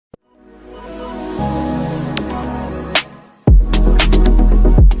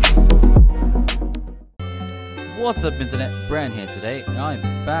What's up, Internet? Brand here today, and I'm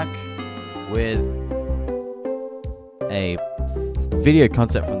back with a video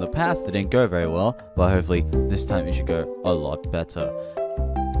concept from the past that didn't go very well, but hopefully this time it should go a lot better.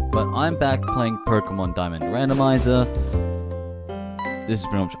 But I'm back playing Pokémon Diamond Randomizer. This is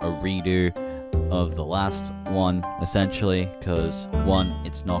pretty much a redo of the last one, essentially, because one,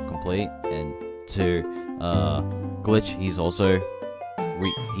 it's not complete, and two, Glitch, he's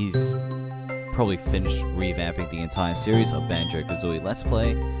probably finished revamping the entire series of Banjo-Kazooie Let's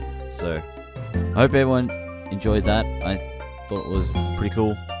Play. So, I hope everyone enjoyed that. I thought it was pretty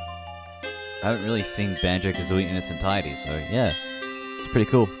cool. I haven't really seen Banjo-Kazooie in its entirety, so yeah, it's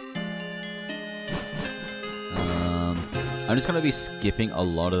pretty cool. I'm just going to be skipping a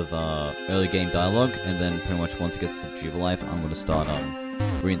lot of early game dialogue, and then pretty much once it gets to Jubilife, I'm going to start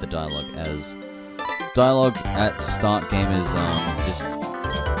reading the dialogue, as dialogue at start game is just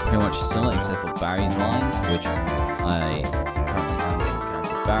pretty much similar except for Barry's lines, which I currently have the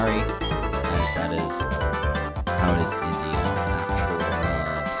character Barry, and that is how it is in the actual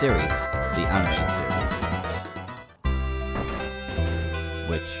series, the animated series,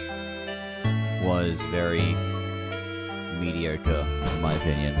 which was very mediocre in my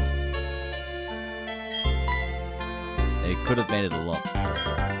opinion. It could have made it a lot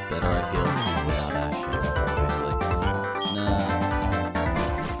better, I feel, without Ash, obviously.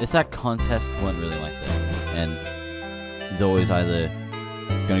 Nah, it's that contests weren't really like that, and he's always either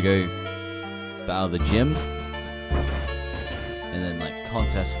gonna go battle the gym, and then like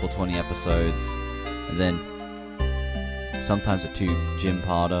contest for 20 episodes, and then sometimes a 2 gym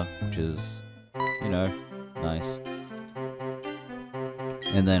parter, which is, you know, nice.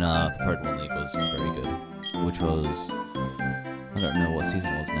 And then the Pokemon League was very good, which was, I don't remember what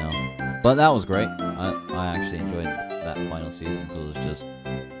season it was now, but that was great. I actually enjoyed that final season because it was just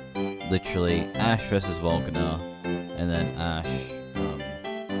literally Ash versus Volcanar, and then Ash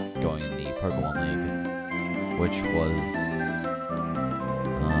going in the Pokemon League, which was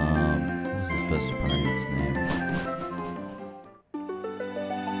what was his first opponent's name?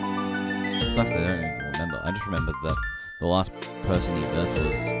 It sucks that I don't even remember. I just remembered that the last person he versed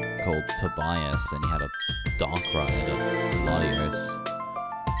was called Tobias, and he had a Darkrai and a Latios.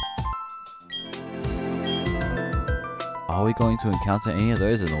 Are we going to encounter any of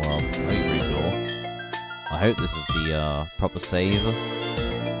those in the world? That'd be pretty cool. I hope this is the proper save. The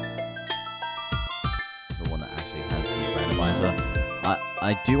one that actually has the randomizer.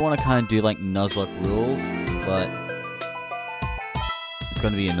 I do want to kind of do like Nuzlocke rules, but it's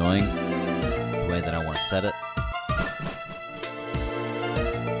going to be annoying the way that I want to set it.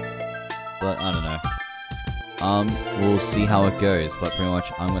 But I don't know. We'll see how it goes, but pretty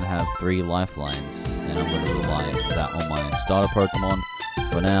much I'm going to have 3 lifelines, and I'm going to rely that on my starter Pokemon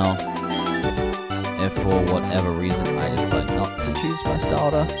for now. If for whatever reason I decide not to choose my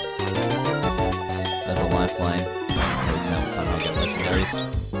starter as a lifeline, for example, somehow get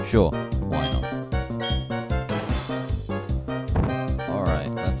legendaries, sure, why not?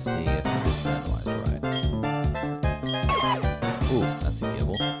 Alright, let's see if this is randomized right. Ooh, that's a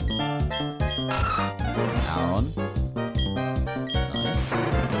Gibble. Aron. Nice.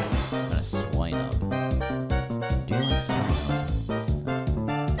 I'm gonna swine up. Do you like swine up?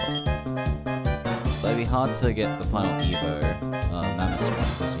 But it'd be hard to get the final Evo Mammoth Swine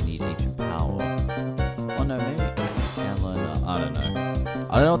because you need ancient power. Oh no, maybe you can learn. I don't know.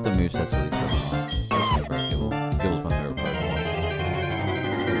 I don't know what the movesets for these Pokemon are. I'm just gonna break Gibble. Gibble's my favorite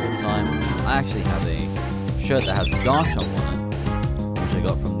Pokemon of all time. I actually have a shirt that has Garchomp on it, which I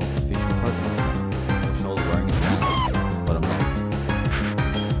got from the official Pokemon Center. But I'm not.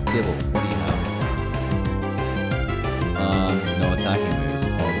 Gibble, what do you have? No attacking moves,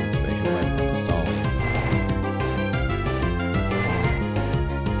 all with spatial weapon, Starling.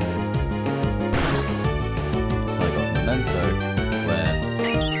 So I got Memento, where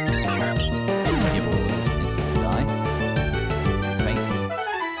Gibble will just instantly die. Instantly faint.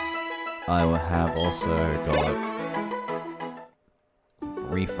 I will have also got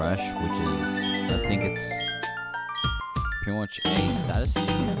Refresh, which is, I think it's pretty much a status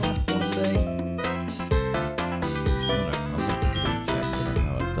system, I want to say. I don't know, I'm going to check, I don't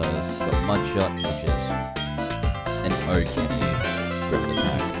know what it does. Got Mudshot, which is an okay grip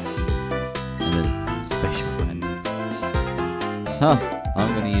attack. And then Special Friend. Huh,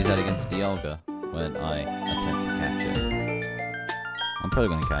 I'm going to use that against Dialga when I attempt to catch it. I'm probably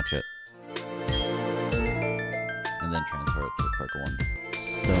going to catch it. And then transfer it to Pokemon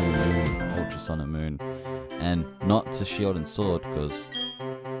Sun and Moon, Ultra Sun and Moon. And not to Shield and Sword, because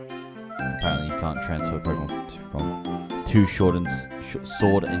apparently you can't transfer Pokemon from to Sword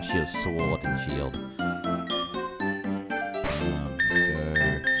and Shield.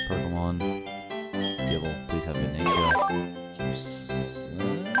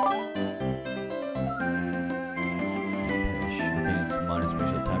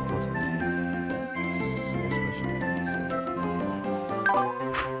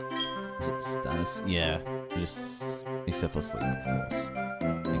 yeah, just except for sleep, of course,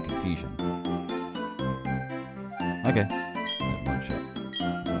 and confusion. Okay, one shot.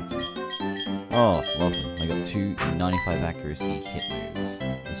 Oh, lovely. I got 295 accuracy hit moves.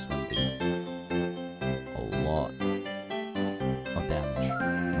 This is going to do a lot of damage. Not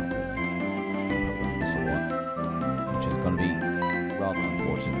really. I'm probably going to miss a lot, which is going to be rather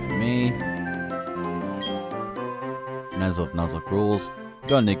unfortunate for me. And as of Nuzlocke rules, you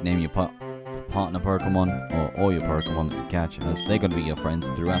gotta nickname your partner Pokemon, or all your Pokemon that you catch, as they're going to be your friends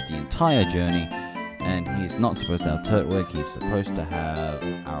throughout the entire journey. And he's not supposed to have Turtwig, he's supposed to have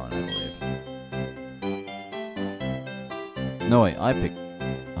Aaron, I believe. No, wait, I picked...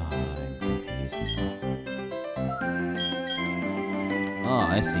 Oh, I'm confused now. Ah,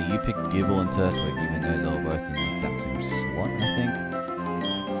 I see, you picked Gibble and Turtwig, even though they were both in the exact same slot, I think.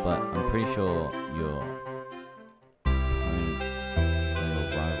 But I'm pretty sure your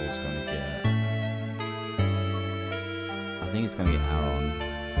rival's going to get... I think it's going to get Aaron.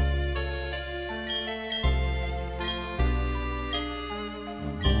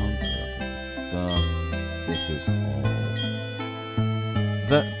 This is all...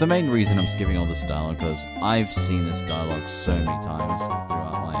 The main reason I'm skipping all this dialogue, because I've seen this dialogue so many times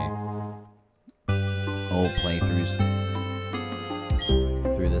throughout my old playthroughs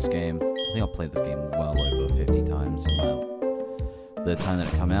through this game. I think I've played this game well over 50 times in the time that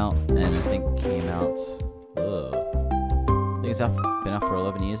it came out, and I think it came out... I think it's been out for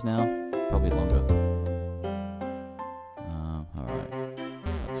 11 years now, probably longer. Alright,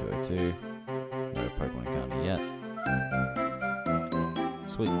 202. No Pokemon encounter yet.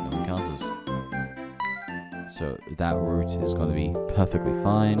 Sweet, no encounters. So that route is going to be perfectly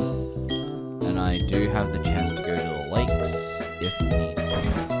fine. And I do have the chance to go to the lakes if need be.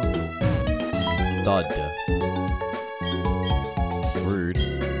 Thud. Rude.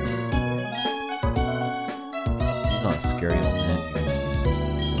 He's not a scary old man. He's 60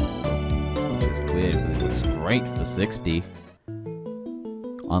 years old. Which is weird, because it looks great for 60.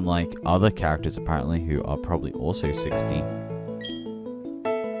 Unlike other characters, apparently, who are probably also 60.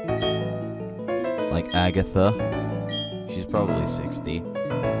 Like Agatha. She's probably 60.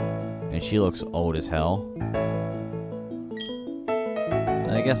 And she looks old as hell.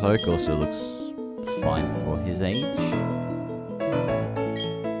 And I guess Oak also looks fine for his age.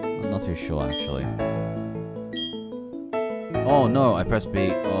 I'm not too sure, actually. Oh no, I pressed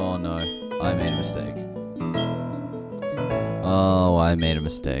B. Oh no, I made a mistake. Oh, I made a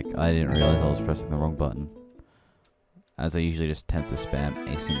mistake. I didn't realize I was pressing the wrong button. As I usually just tend to spam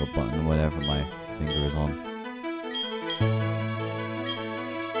a single button whatever my finger is on.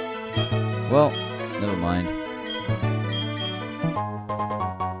 Well, never mind.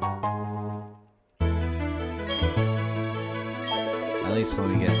 At least when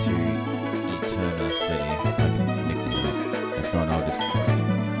we get to Eterna City, I can nickname it. If not, I'll just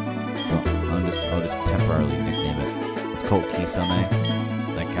temporarily nickname it. It's called Kisame,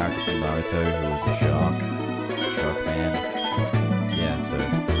 that character from Naruto who was a shark man. Yeah, so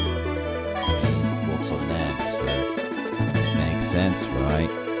he walks on land, so it makes sense,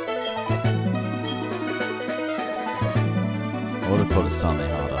 right? I would have called it Same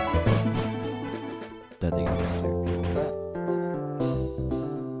harder. Don't think I was too.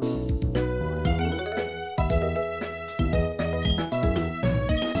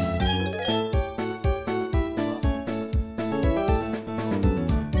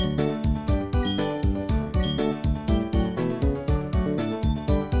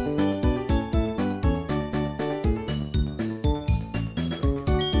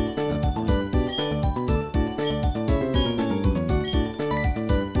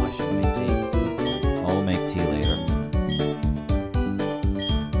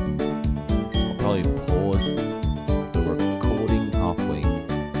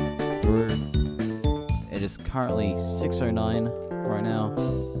 Currently 6:09 right now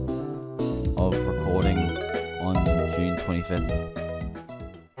of recording on June 25th.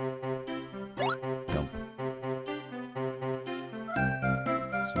 Jump.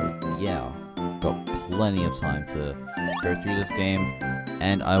 So yeah, got plenty of time to go through this game,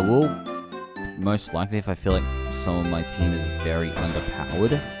 and I will most likely, if I feel like some of my team is very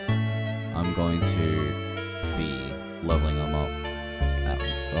underpowered, I'm going to be leveling them up at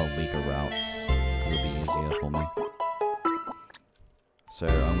weaker routes. It'll be easier for me. So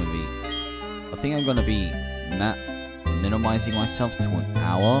I'm gonna be... I think I'm gonna be minimizing myself to an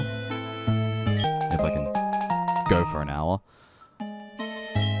hour. If I can go for an hour.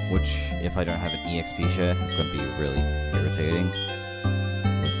 Which, if I don't have an EXP share, it's gonna be really irritating.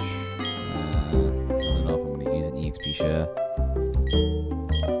 Which, I don't know if I'm gonna use an EXP share.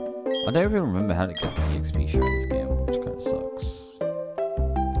 I I don't even remember how to get the EXP share in this game, which kind of sucks.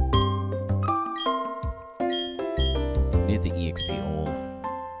 Need the EXP all.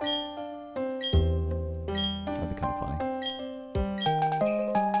 That'd be kind of funny.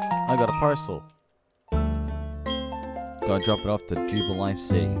 I got a parcel. Gotta drop it off to Jubilife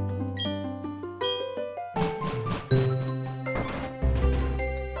City.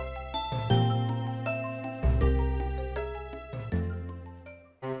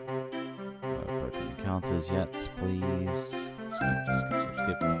 Encounters yet, please. Skip.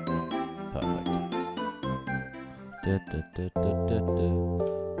 Perfect. Gotta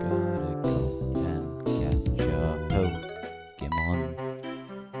go and catch a Pokémon.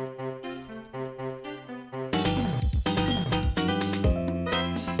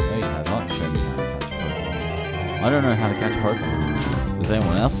 No, you have not shown me how to catch a Pokémon. I don't know how to catch a Pokémon. Does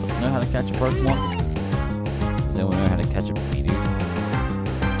anyone else know how to catch a Pokémon? Does anyone know how to catch a Pikachu?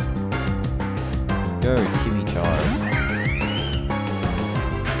 Go, Chimichar.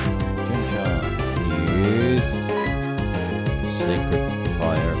 Chimichar. Use Sacred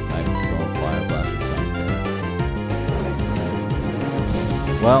Fire, Magnet Storm, Fire Blast, or something.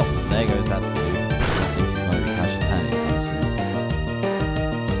 Well, there goes that dude. I think she's going to be catching that anytime soon.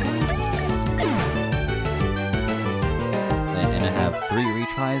 And I have 3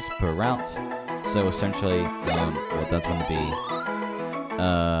 retries per route, so essentially, what that's going to be,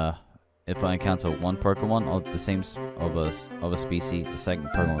 if I encounter one Pokemon of the same of a species, the second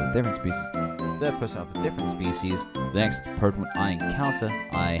Pokemon of a different species, third person of a different species, the next Pokemon I encounter,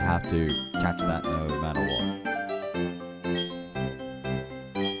 I have to catch that no matter what.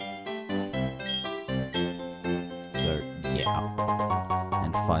 So yeah,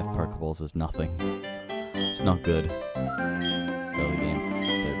 and 5 Pokeballs is nothing. It's not good. Early game,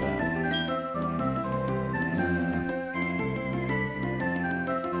 it's so bad.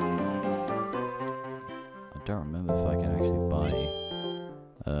 I don't remember if I can actually buy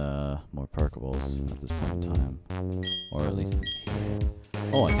more Pokeballs at this point in time. Or at least here.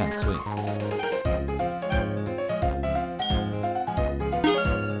 Oh, I can, sweet.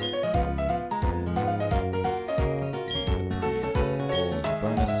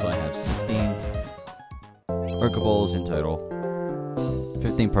 Bonus, so I have 16 Pokeballs in total.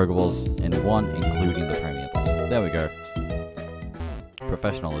 15 Pokeballs in one, including the Premier Ball. There we go.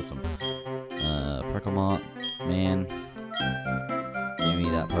 Professionalism. Pokemon, man, give me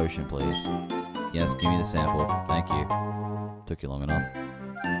that potion, please. Yes, give me the sample. Thank you. Took you long enough.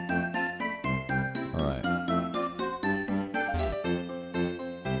 Alright.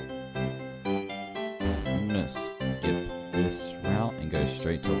 I'm gonna skip this route and go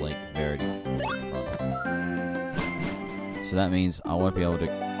straight to Lake Verity in front. So that means I won't be able to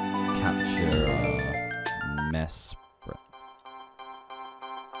capture Mess.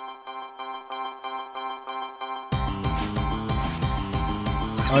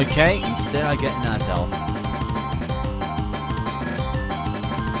 Okay, instead I get an Azelf.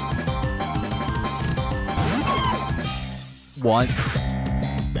 What?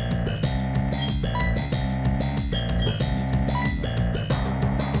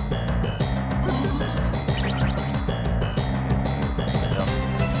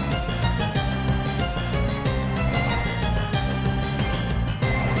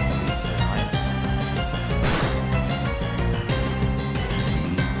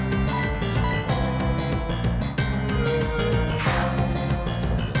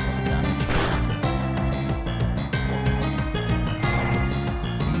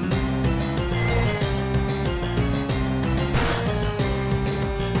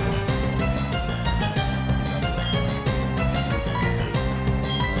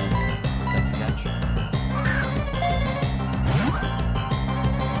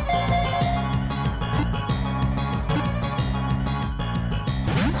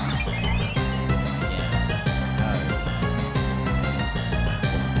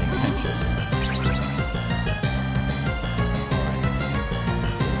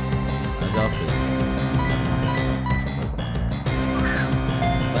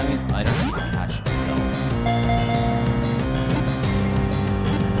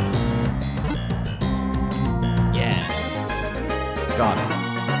 Got it.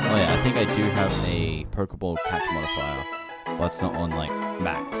 Oh yeah, I think I do have a Pokeball catch modifier, but it's not on like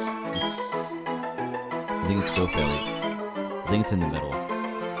max. I think it's still fairly. I think it's in the middle,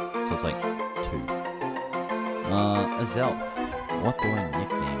 so it's like 2. Azelf. What do I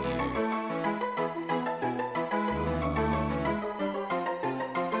nickname you?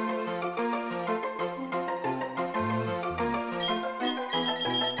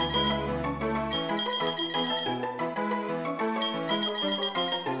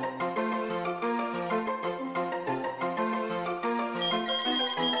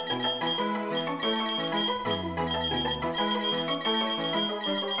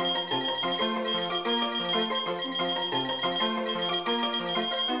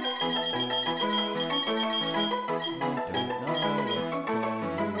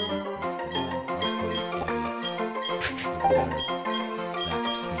 That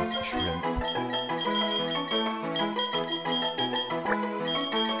just means shrimp.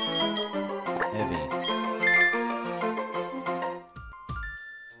 Heavy.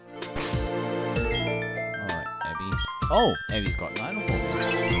 Alright, Evie. Oh! Evie's got 9 of them.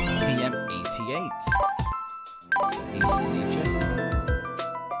 PM88. So he's nature.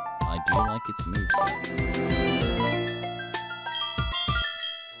 I do like its moveset.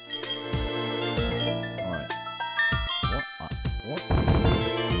 Alright. What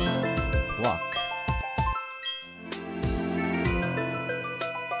is pluck?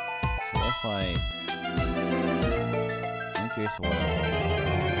 So if I'm curious what else.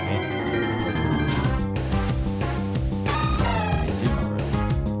 Okay. I assume not really.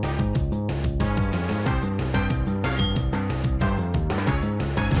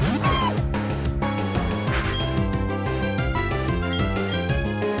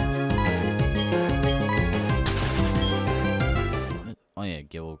 Oh yeah,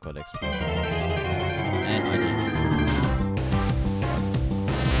 Gil got XP. And I did.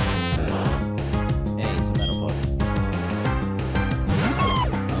 Hey, it's a metal bug.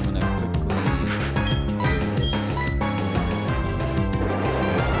 I'm gonna quickly clear this.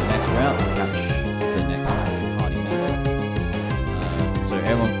 The next round, catch the next party member. So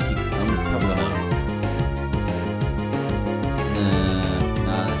everyone keep. I'm probably gonna.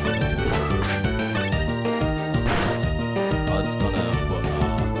 Nah, that's not good. I was gonna put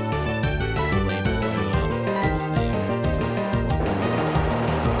label over his name.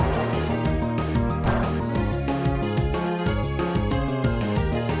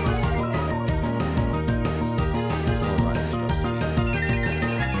 Alright, let's drop speed.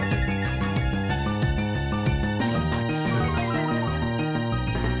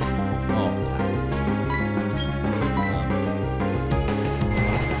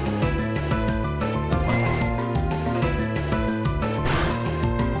 That's fine.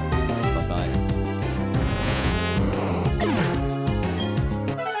 Bye-bye.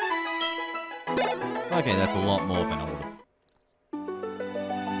 Okay, that's a lot more than I would have.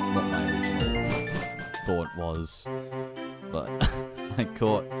 What my original thought was. But I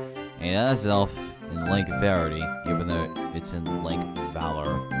caught an Azelf in Lake Verity, even though it's in Lake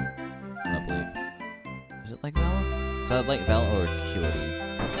Valor, I believe. Is it Lake Valor? Is that Lake Valor or Acuity?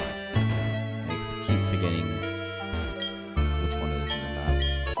 I keep forgetting which one it is in the map.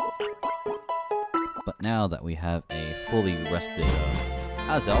 But now that we have a fully rested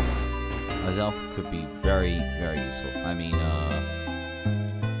Azelf, Azelf could be very, very useful. I mean,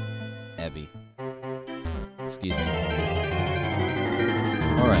 Abby. Excuse me.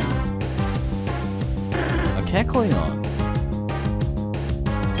 Alright. A Kecleon.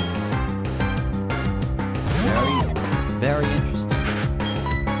 Very, very interesting.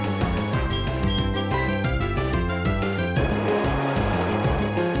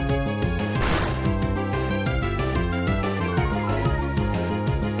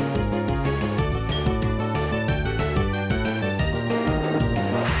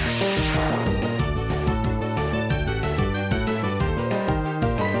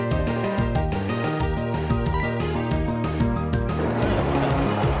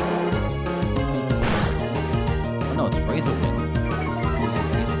 Oh no, it's Razor Wind. Who's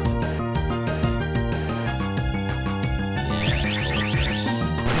Razor Wind? Yeah.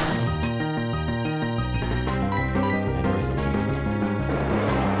 And Razor Wind.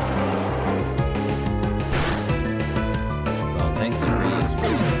 Well, thank you for the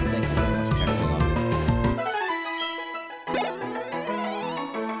experience. Thank you very much, Kecleon.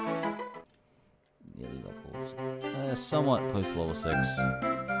 Nearly level. Somewhat close to level 6.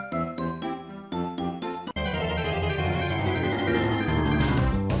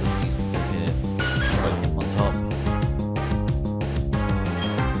 Other species in here. Right on top.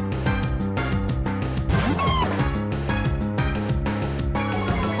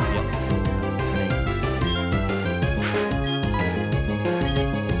 Yep.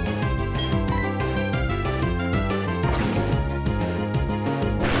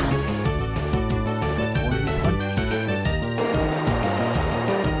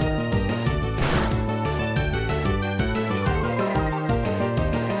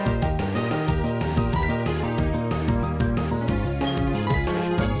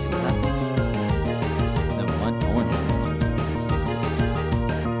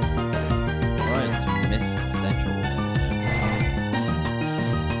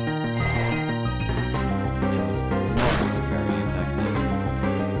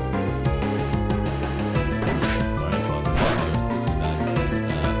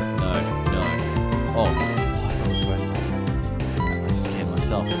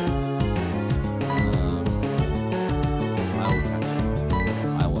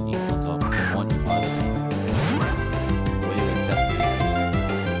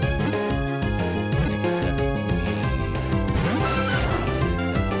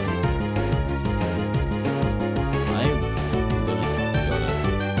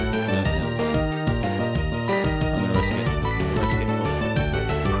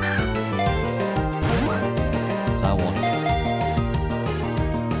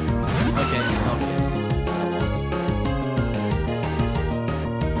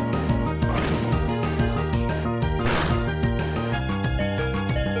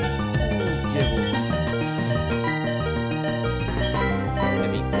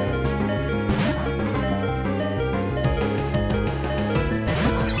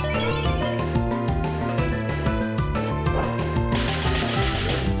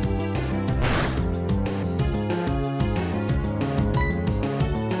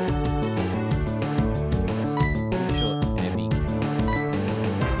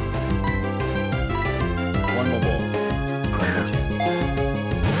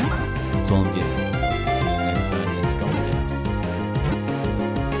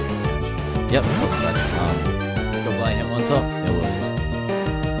 Yep, go play him once up. It was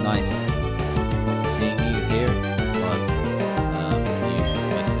nice seeing you here, but you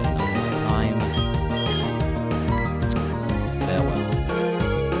wasted enough of my time. Farewell.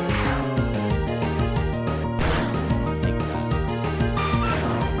 Take that.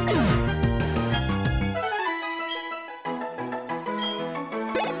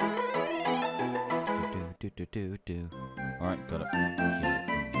 Alright, got it.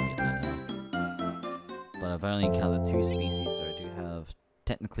 But I've only encountered 2 species, so I do have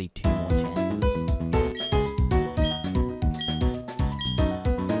technically 2 more chances.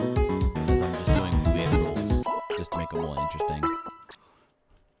 As I'm just doing weird rules, just to make it more interesting.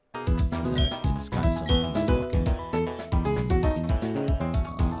 Even though it's kind of similar to Pokémon.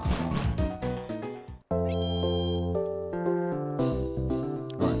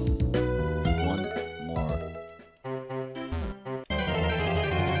 Right. One more.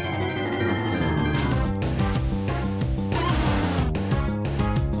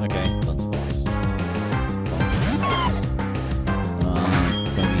 Okay, Dunce Boss.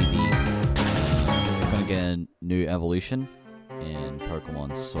 It's gonna get a new evolution in Pokemon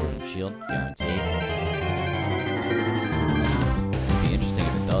Sword and Shield, guaranteed. It'd be interesting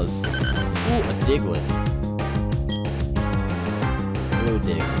if it does. Ooh, a Diglett. Hello,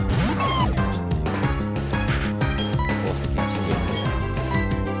 Diglett.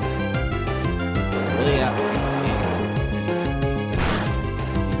 Really outspeeds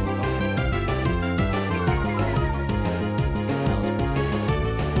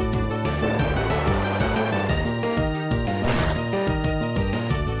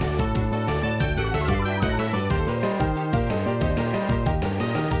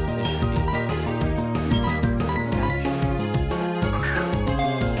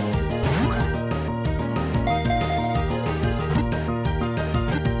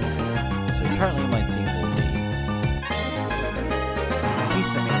currently my team will be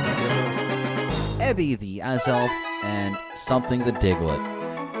Kisame the Diglett, Ebby the Azelf, and something the Diglett.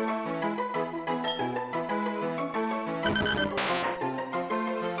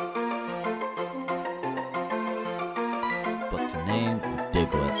 But to name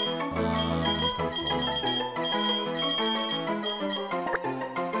Diglett,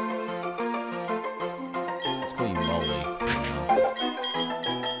 let's call you Molly.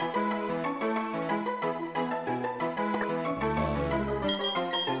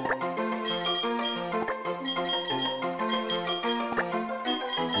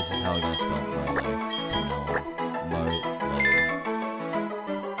 This is how we're going to spell Mole. Mole.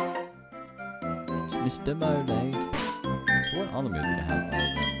 It's Mr. Mole. What other move did I have other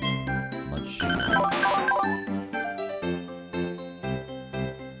than Mud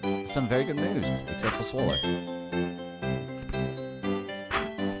Some very good moves, except for Swallow.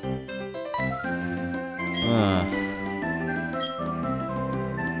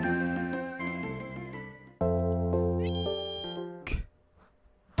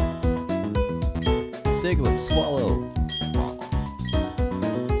 Diglett, Swallow.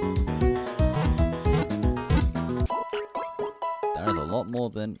 That is a lot more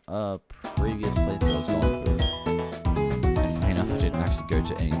than previous playthrough I was going through. And funny enough, I didn't actually go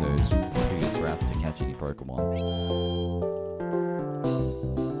to any of those previous routes to catch any Pokemon.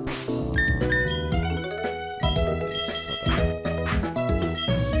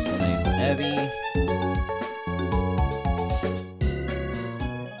 Something heavy.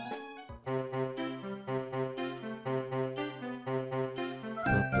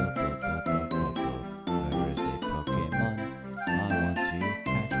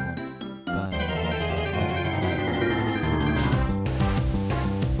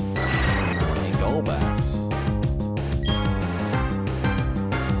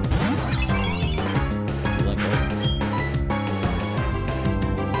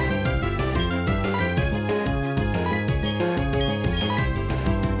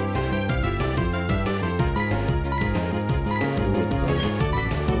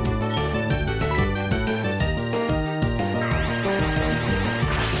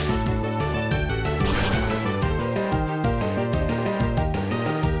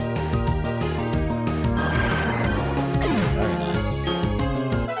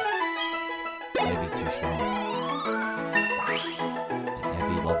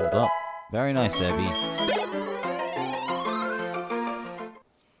 Very nice, Ebby.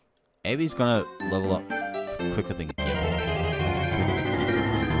 Ebby's gonna level up quicker than Gibble.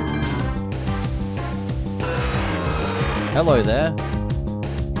 Hello there.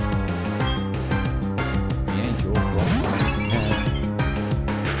 The angel from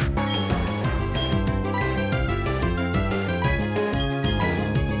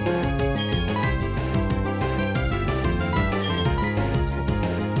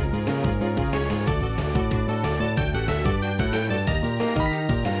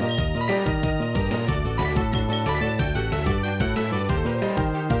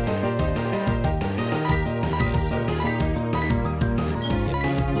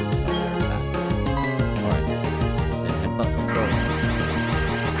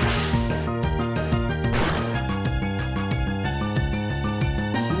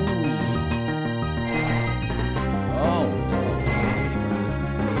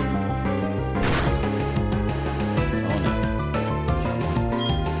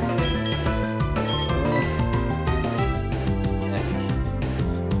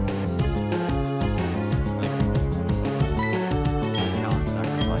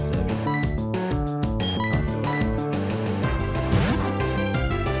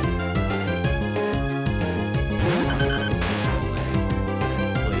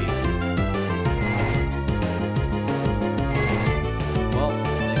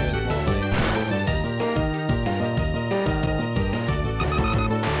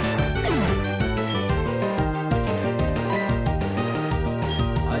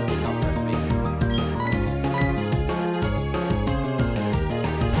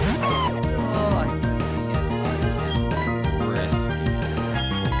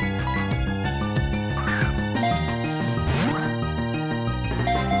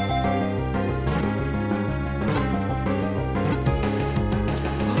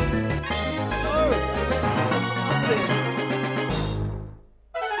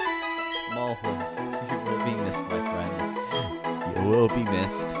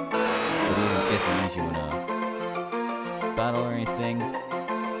fast. But he doesn't get to use you in a battle or anything.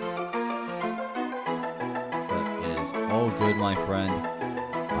 But it is all good, my friend.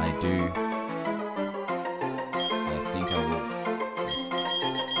 I think I will.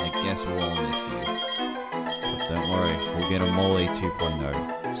 I guess we'll all miss you. But don't worry, we'll get a Mole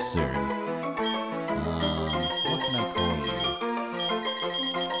 2.0 soon. What can I call you?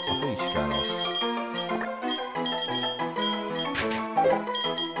 I'll call you Stratos.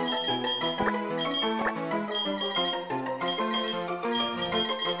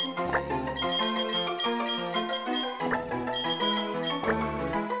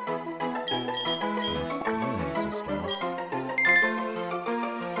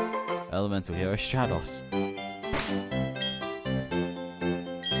 Elemental hero Stratos.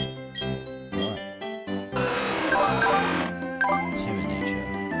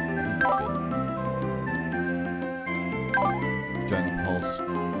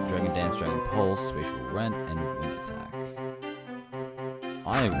 Dragon Pulse, Spatial Rent, and Wing Attack. I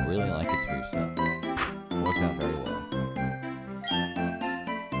really like its moveset. It works out very well.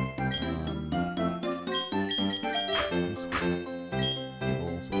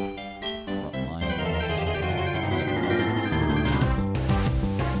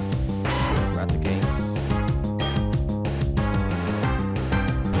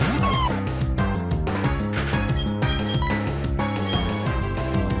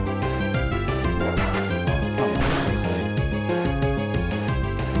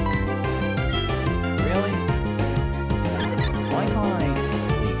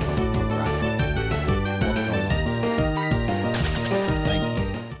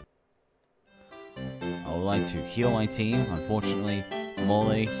 To heal my team. Unfortunately,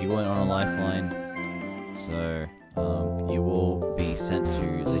 Mole, you weren't on a lifeline, so you will be sent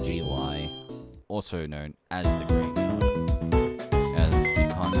to the GY, also known as the Green Card, as you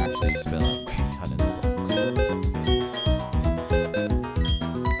can't actually spell out Green Card in the box.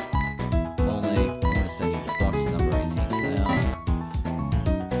 Mole, I'm going to send you to box number 18 now.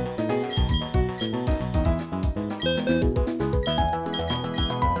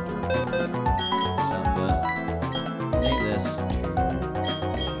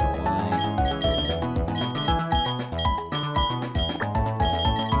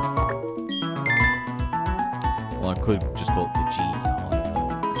 Could just call it the G.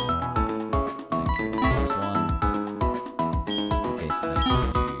 Thank you. This one, just in case I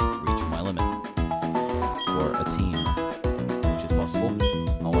reach my limit for a team, which is possible.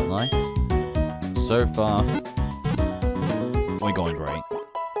 I won't lie. So far, we're going great.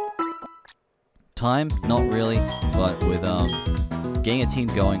 Time, not really, but with getting a team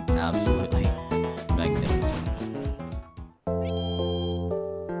going, absolutely magnificent.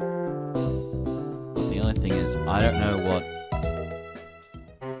 Thing is, I don't know what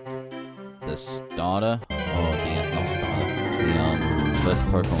the starter, or not starter, the first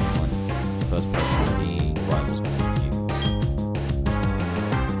Pokémon the rival's going to use.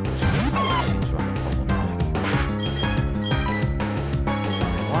 Which seems rather problematic.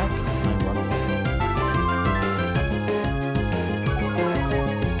 Why can't I run away?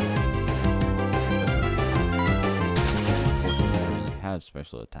 Unfortunately, I don't really have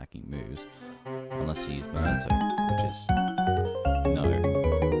special attacking moves. Unless you use Memento, which is no.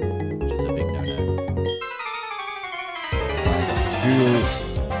 Which is a big no-no. I got 2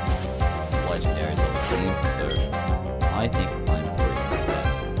 legendaries on the team, so I think I'm pretty set.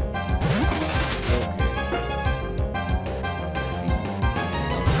 So good.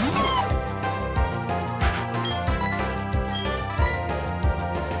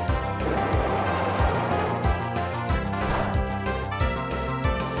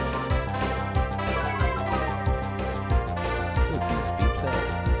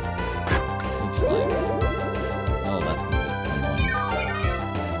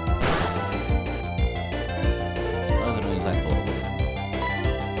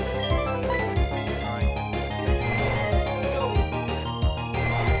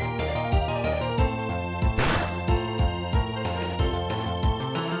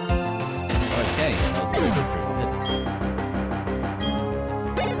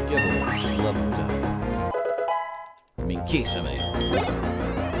 Kisame.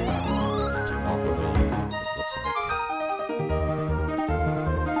 Looks like.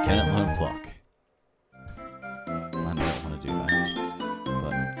 Can it learn Pluck? I don't want to do that,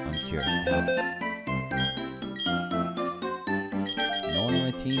 but I'm curious how. No one on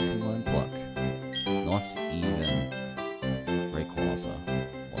my team can learn Pluck. Not even Rayquaza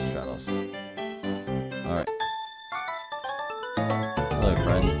or Stratos. Alright. Hello,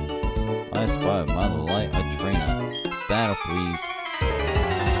 friend. I aspire my light a trainer. Battle, please.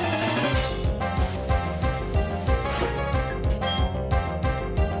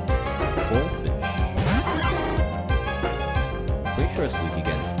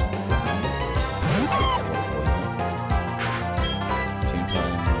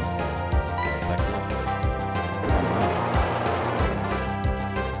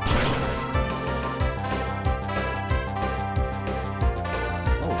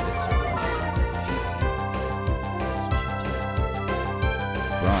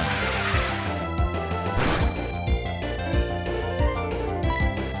 Run.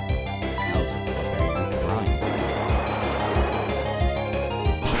 That was a very good grind.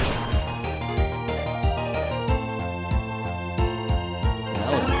 That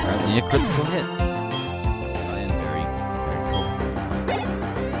was apparently a critical hit. I am very, very cool.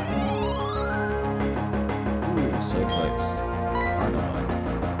 Ooh, so close. Hard on.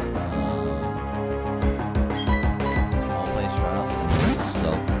 I'll play Strauss and then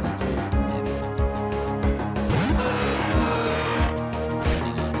sub into him.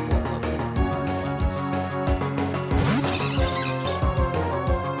 Depending on what level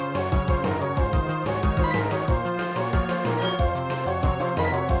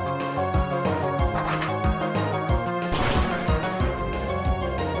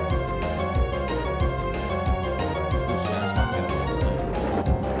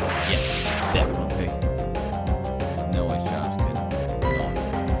definitely. No way Strauss can not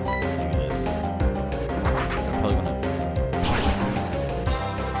do this. I'm probably gonna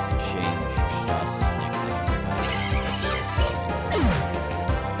change Strauss's nickname.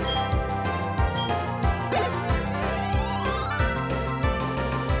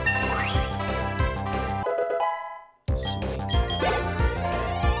 Sweet.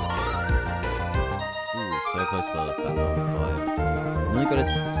 Ooh, so close to that level 5. Only got a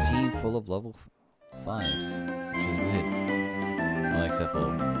team full of level 5s, which is weird. Well, except for...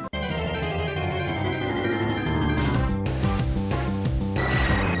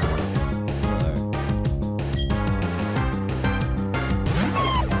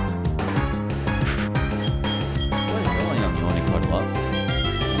 I'm yawning quite a lot.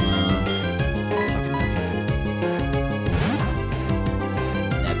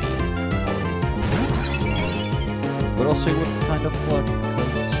 But also what kind of blood?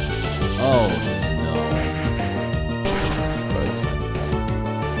 Oh no.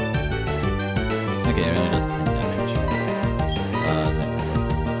 Okay, it only does 10 damage.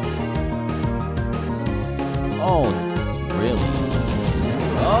 Oh, really?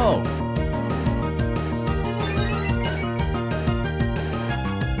 Oh!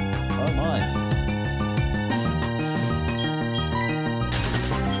 Oh my.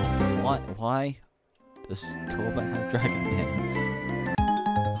 Why? Does Corba have dragon hands? It's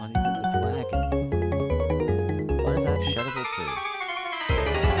not even a dragon. Why does that have shuttable too?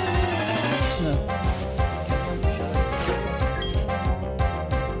 No.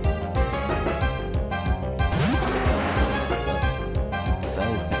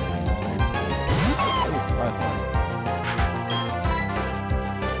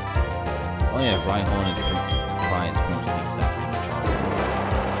 Oh yeah, Rhyhorn is pretty much the exact same as Charles.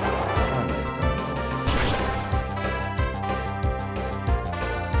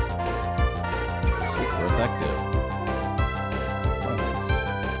 Super effective.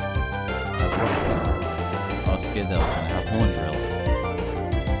 I was scared that I was going to have Horn Drill.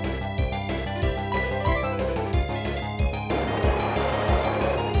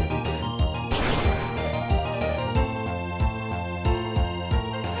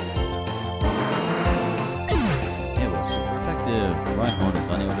 It was super effective. Rhyhorn is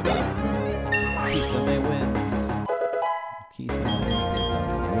unable to battle. Kisame wins. Kisame is a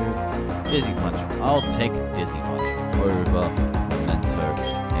move. Dizzy Punch. I'll take Dizzy Punch over Memento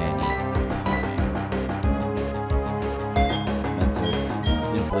any time. Memento is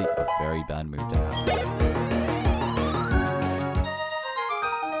simply a very bad move to have.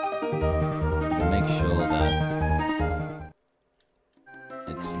 To make sure that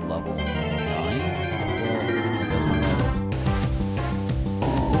it's level 9 before it does my level.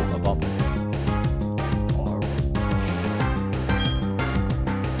 Oh, a bubble.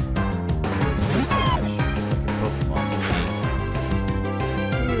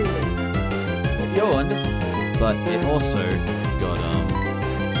 But it also got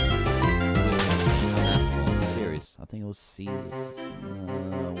the series. I think it was season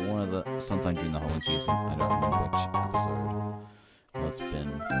one of the sometime during the whole season. I don't remember which episode. Well, it's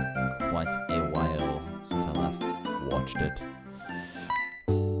been quite a while since I last watched it.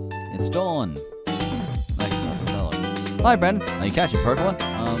 It's dawn. Hi, Brandon. Are you catching Pokemon?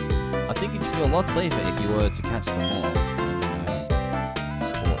 I think you'd feel a lot safer if you were to catch some more.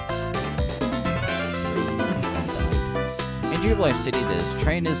 Jubilee City, there's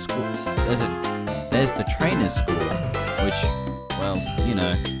trainers school. There's the trainers school, which, well, you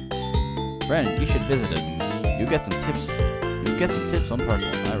know, Brandon, you should visit it. You'll get some tips. You'll get some tips on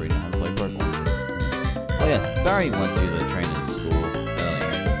Pokemon. I already know how to play Pokemon. Oh yes, Barry went to the trainers school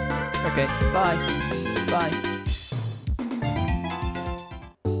earlier. Okay, bye. Bye.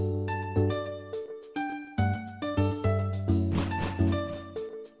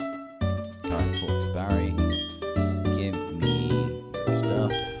 try to talk to Barry. Give me your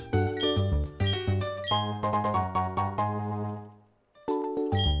stuff.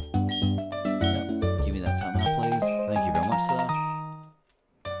 Yep. Give me that time out, please. Thank you very much, sir.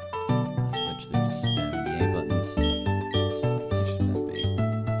 That's literally just spamming the A button. It shouldn't be.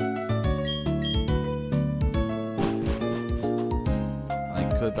 I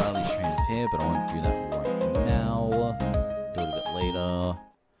could barely change this here, but I won't do that right now. Do it a bit later.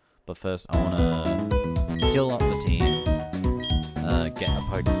 But first, I want to kill up the team,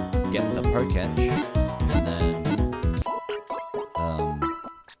 get the Poketch, and then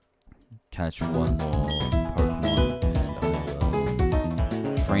catch one more Pokemon, and I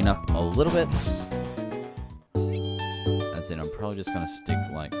will train up a little bit. As in, I'm probably just gonna stick,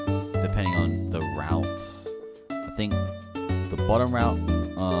 like, depending on the routes. I think the bottom route,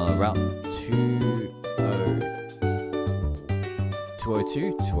 route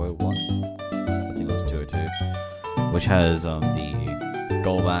 202, 201. I think it was 202, which has the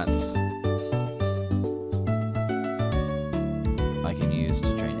Golbats I can use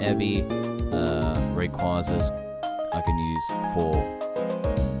to train Ebbie, Rayquazas I can use for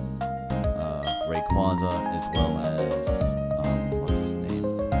Rayquaza, as well as what's his name?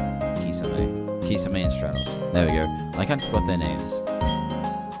 Kisame and Stratos. There we go. I kind of forgot their names,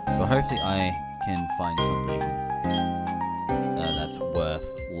 but hopefully I can find something that's worth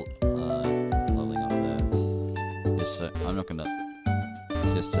leveling up there. Just so I'm not gonna,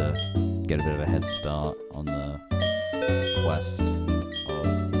 just to get a bit of a head start on the quest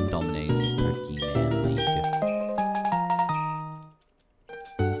of dominating the Pokemon League.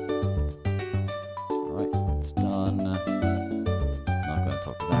 Alright, it's done. Not gonna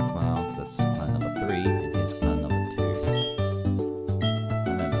talk to that clown, because that's clan number 3, and here's clan number 2. I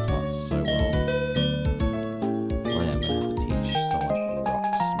know this one so well. I am gonna have to teach someone Rock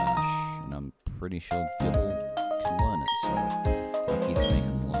Smash, and I'm pretty sure Gibble can learn it, so Kisame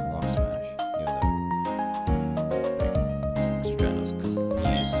can learn Rock Smash, even though Stratos could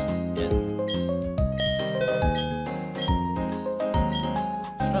use it.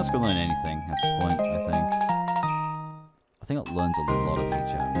 Stratos can learn anything at this point, I think. I think it learns a lot of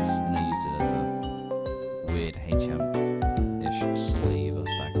HMs, and I used it as a weird HM-ish sleeve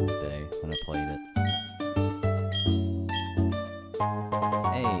back in the day when I played it.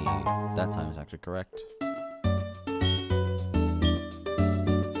 Hey, that time is actually correct.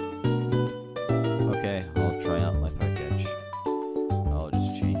 Okay, I'll try out my Poketch. I'll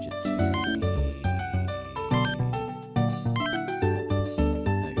just change it to the...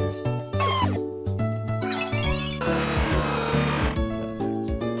 There you go.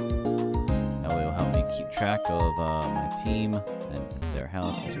 Perfect. That way will help me keep track of my team and their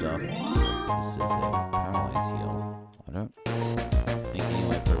health and stuff. This is a Paralyze heal. I don't think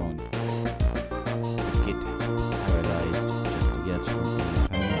anyone everyone could get paralyzed just to get from the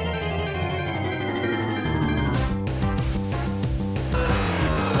opponent.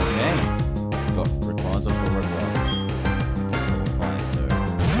 Got Rayquaza for Rayquaza. Level 5, so...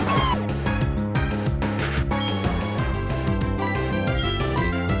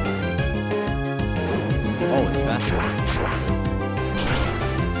 Oh, it's faster.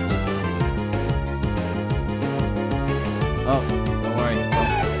 Oh, don't worry.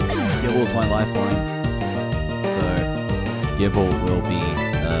 Gibble's my lifeline. So, Gibble will be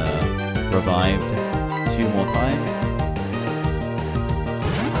revived 2 more times.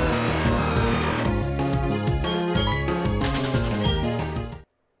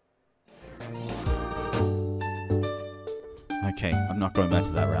 Okay, I'm not going back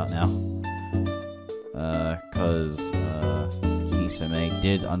to that route now. Because Kisame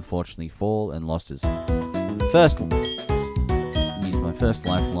did unfortunately fall and lost his first... Used my first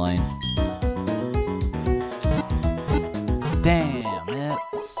lifeline. Damn it!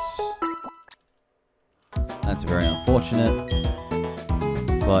 That's very unfortunate.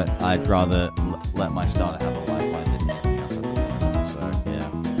 But I'd rather let my starter have a lifeline than anything else at the moment, so yeah.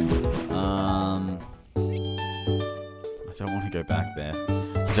 I don't want to go back there.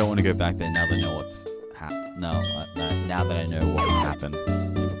 I don't want to go back there now that I know what's now that I know what happened.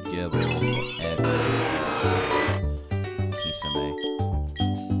 Gibble, Ed, Kisame.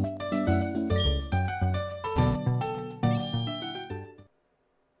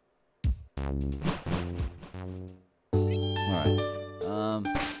 Alright.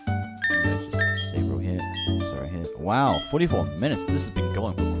 Just save real here. Sorry, here. Wow, 44 minutes. This has been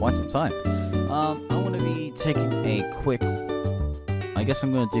going for quite some time. I'm going to be taking a quick... I guess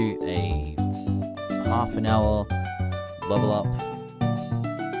I'm going to do a half an hour level up.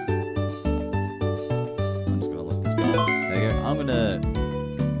 I'm just going to let this go. There you go. I'm going to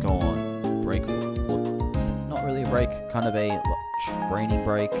go on break, kind of a training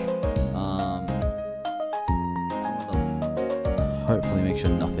break. Hopefully make sure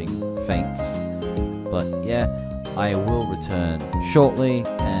nothing faints. But yeah, I will return shortly,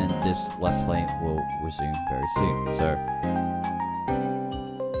 and this Let's Play will resume very soon. So,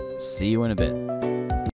 see you in a bit.